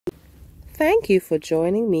Thank you for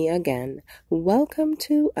joining me again. Welcome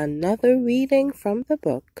to another reading from the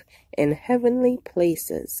book In Heavenly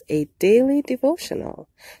Places, a daily devotional.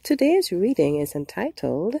 Today's reading is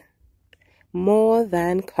entitled More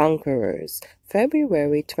Than Conquerors,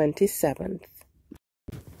 February 27th.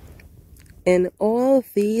 In all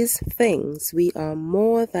these things we are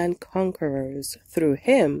more than conquerors through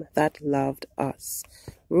him that loved us.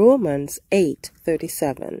 Romans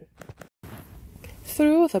 8:37.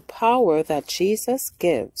 Through the power that Jesus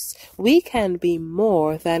gives, we can be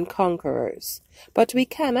more than conquerors, but we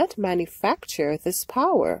cannot manufacture this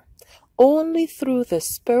power. Only through the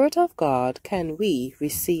Spirit of God can we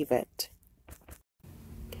receive it.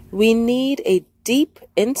 We need a deep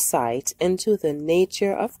insight into the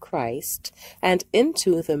nature of Christ and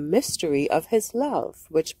into the mystery of his love,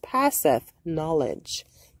 which passeth knowledge.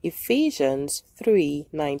 Ephesians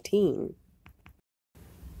 3:19.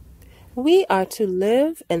 We are to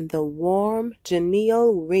live in the warm,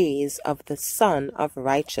 genial rays of the Sun of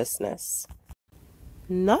Righteousness.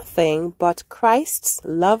 Nothing but Christ's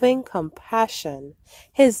loving compassion,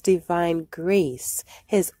 his divine grace,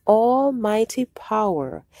 his almighty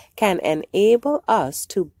power can enable us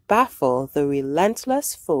to baffle the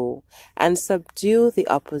relentless foe and subdue the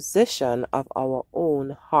opposition of our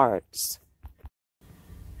own hearts.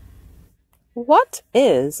 What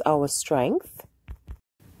is our strength?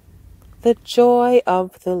 The joy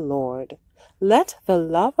of the Lord. Let the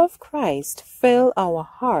love of Christ fill our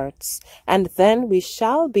hearts, and then we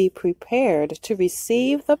shall be prepared to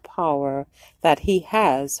receive the power that he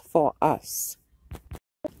has for us.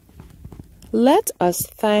 Let us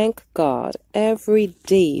thank God every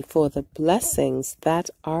day for the blessings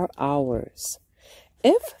that are ours.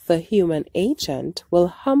 If the human agent will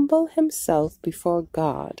humble himself before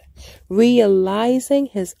God, realizing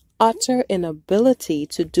his utter inability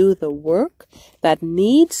to do the work that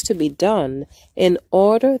needs to be done in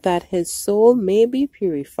order that his soul may be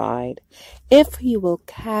purified, if he will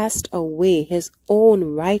cast away his own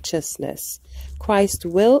righteousness, Christ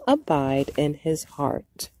will abide in his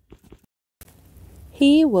heart.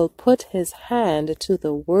 He will put his hand to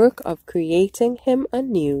the work of creating him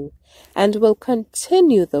anew, and will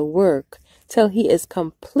continue the work till he is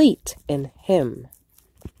complete in him.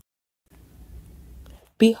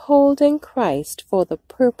 Beholding Christ for the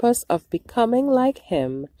purpose of becoming like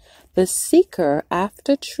him, the seeker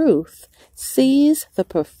after truth sees the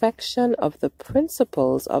perfection of the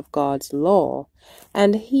principles of God's law,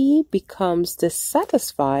 and he becomes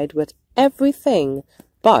dissatisfied with everything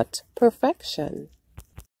but perfection.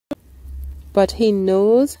 But he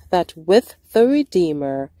knows that with the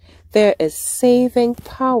Redeemer there is saving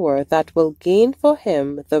power that will gain for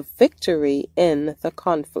him the victory in the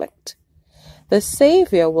conflict. The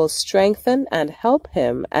Savior will strengthen and help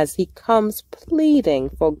him as he comes pleading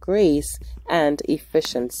for grace and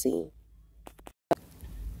efficiency.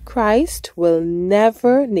 Christ will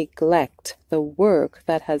never neglect the work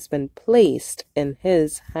that has been placed in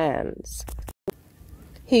his hands.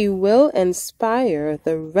 He will inspire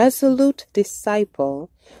the resolute disciple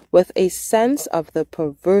with a sense of the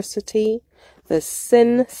perversity, the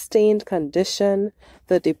sin-stained condition,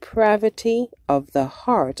 the depravity of the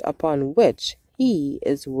heart upon which he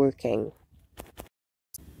is working.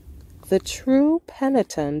 The true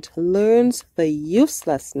penitent learns the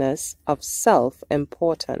uselessness of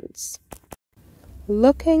self-importance.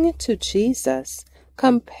 Looking to Jesus,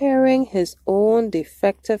 comparing his own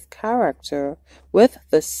defective character with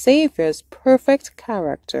the Savior's perfect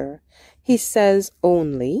character, he says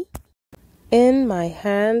only, "In my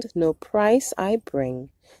hand no price I bring,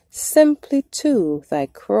 simply to thy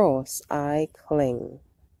cross I cling."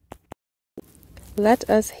 Let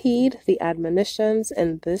us heed the admonitions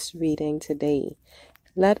in this reading today.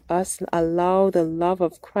 Let us allow the love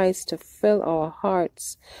of Christ to fill our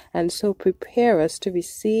hearts and so prepare us to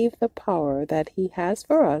receive the power that he has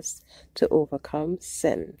for us to overcome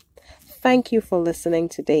sin. Thank you for listening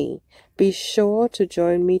today. Be sure to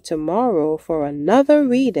join me tomorrow for another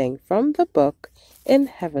reading from the book In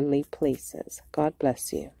Heavenly Places. God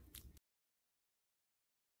bless you.